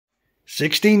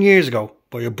16 years ago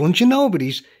by a bunch of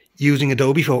nobodies using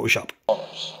Adobe Photoshop.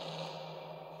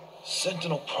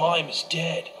 Sentinel Prime is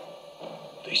dead.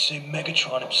 They say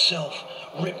Megatron himself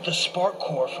ripped the spark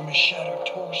core from his shattered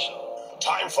torso.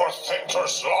 Time for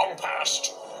thinkers long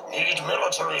past. Need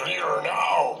military leader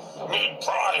now. Need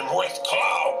Prime with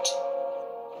clout.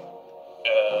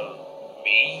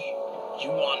 Me? You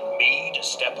want me to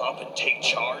step up and take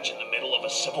charge in the middle of a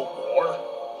civil war?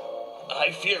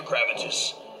 I fear,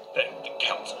 Gravitas, that the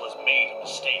Council has made a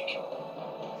mistake.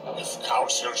 If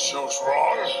Council choose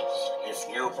wrong, if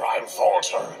New Prime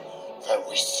falter, then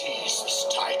we seize this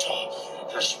title,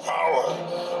 his power,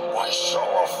 by show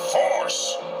of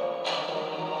force.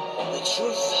 The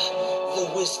truth,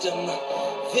 the wisdom,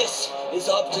 this is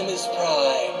Optimus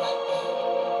Prime.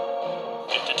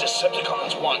 If the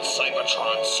Decepticons want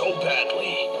Cybertron so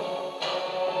badly,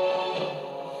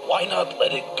 why not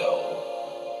let it go?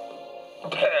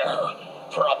 Prepare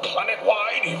for a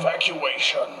planet-wide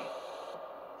evacuation.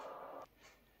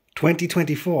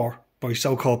 2024 by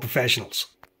so-called professionals.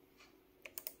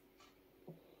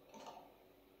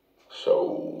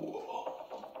 So,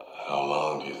 how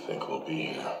long do you think we'll be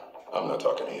here? I'm not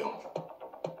talking to you.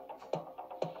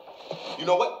 You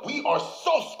know what? We are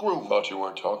so screwed. Thought you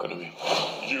weren't talking to me.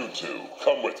 You two,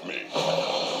 come with me.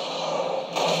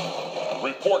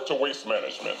 Report to Waste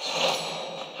Management.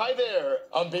 Hi there,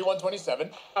 I'm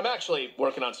B127. I'm actually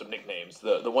working on some nicknames.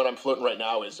 The one I'm floating right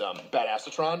now is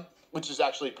Badassatron, which is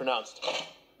actually pronounced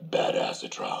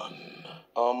Badassatron.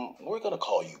 We're gonna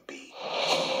call you B.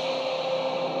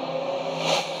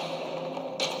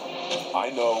 I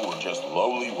know we're just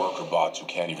lowly worker bots who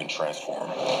can't even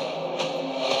transform.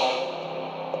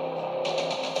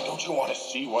 Don't you want to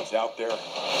see what's out there?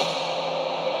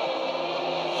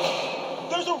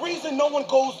 There's a reason no one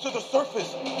goes to the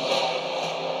surface.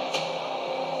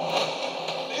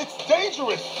 It's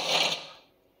dangerous.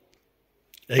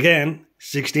 Again,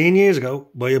 16 years ago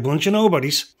by a bunch of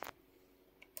nobodies.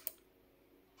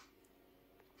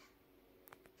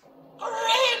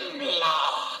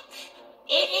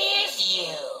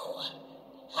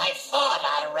 I thought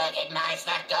I recognized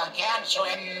that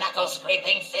gargantuan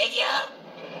knuckle-scraping figure,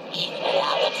 even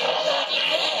without the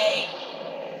 230K.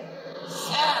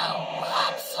 So,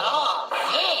 what's all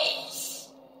this?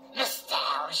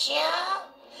 Nostalgia?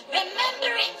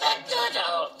 Remembering the good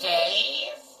old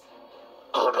days?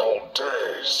 Good old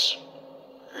days.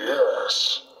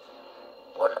 Yes.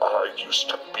 When I used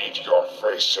to beat your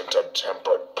face into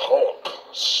tempered pulp,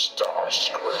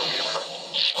 Starscream.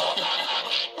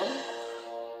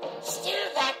 Still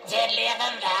that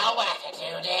deadlier-than-thou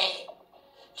attitude, eh?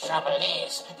 Trouble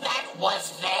is, that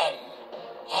was then,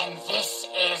 and this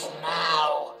is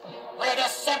now. We're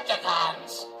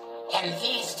Decepticons, and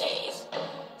these days,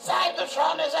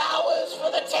 Cybertron is ours for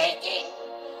the taking,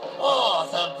 or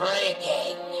the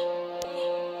breaking.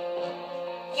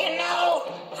 You know,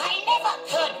 I never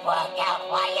could work out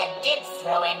why you did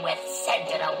throw in with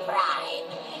Sentinel Prime,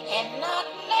 and not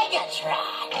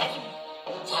Megatron.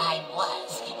 Time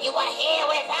was, you were here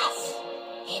with us,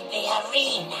 in the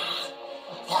arena.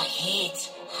 The heat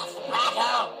of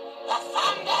battle, the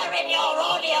thunder in your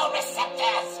audio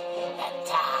receptors, the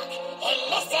dark,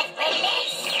 illicit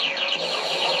release.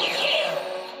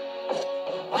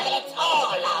 Well, it's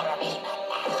all our arena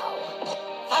now.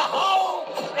 The whole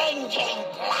cringing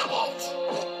planet.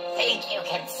 Think you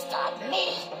can stop me?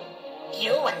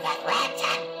 You and that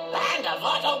ragtag band of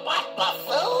Autobot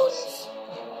buffoons?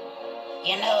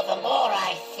 You know, the more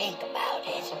I think about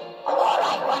it, the more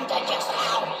I wonder just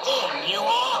how in you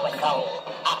are with old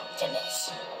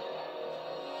Optimus.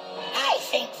 I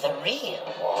think the real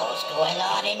war's going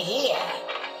on in here.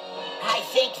 I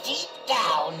think deep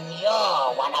down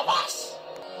you're one of us.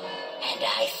 And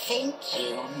I think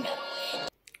you know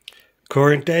it.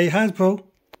 Current day HASBRO.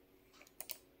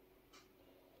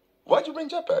 Why'd you bring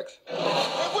jetpacks?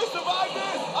 If we survive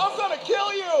this, I'm gonna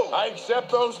kill you. I accept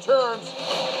those terms.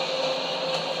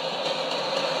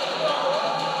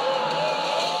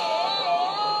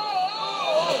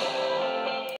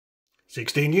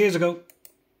 16 years ago.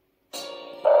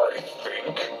 I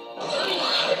think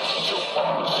you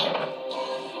want.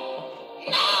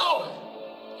 Now,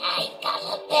 I've got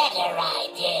a better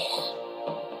idea.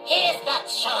 Here's the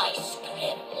choice,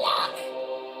 Grimlock.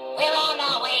 We're on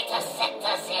our way to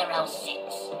Sector 06.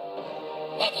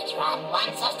 Megatron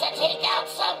wants us to take out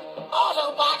some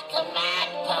Autobot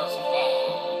command post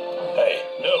there. Hey,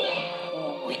 no,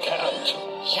 we can't.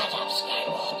 Shut up,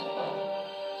 Skywalker.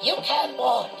 You can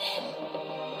warn them,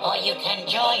 or you can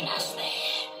join us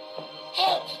there.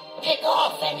 Help pick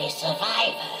off any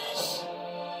survivors.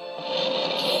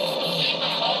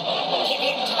 Give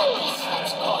in to the beast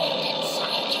that's coiled inside.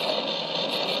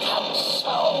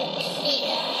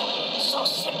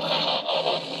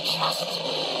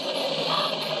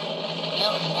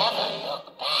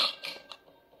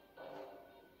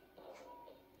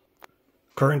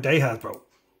 Current day Hasbro.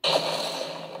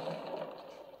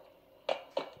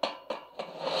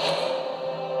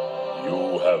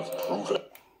 You have proven.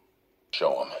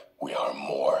 Show them we are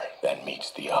more than meets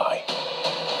the eye.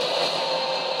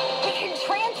 We can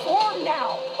transform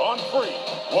now. On 3,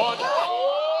 1.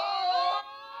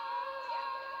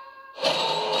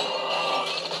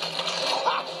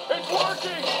 It's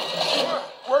working!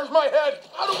 Where's my head?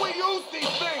 How do we use these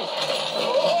things?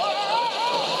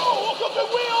 Oh, look at the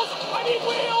wheels! I need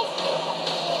wheels!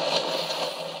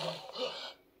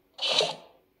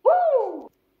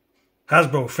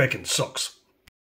 Hasbro frickin' sucks.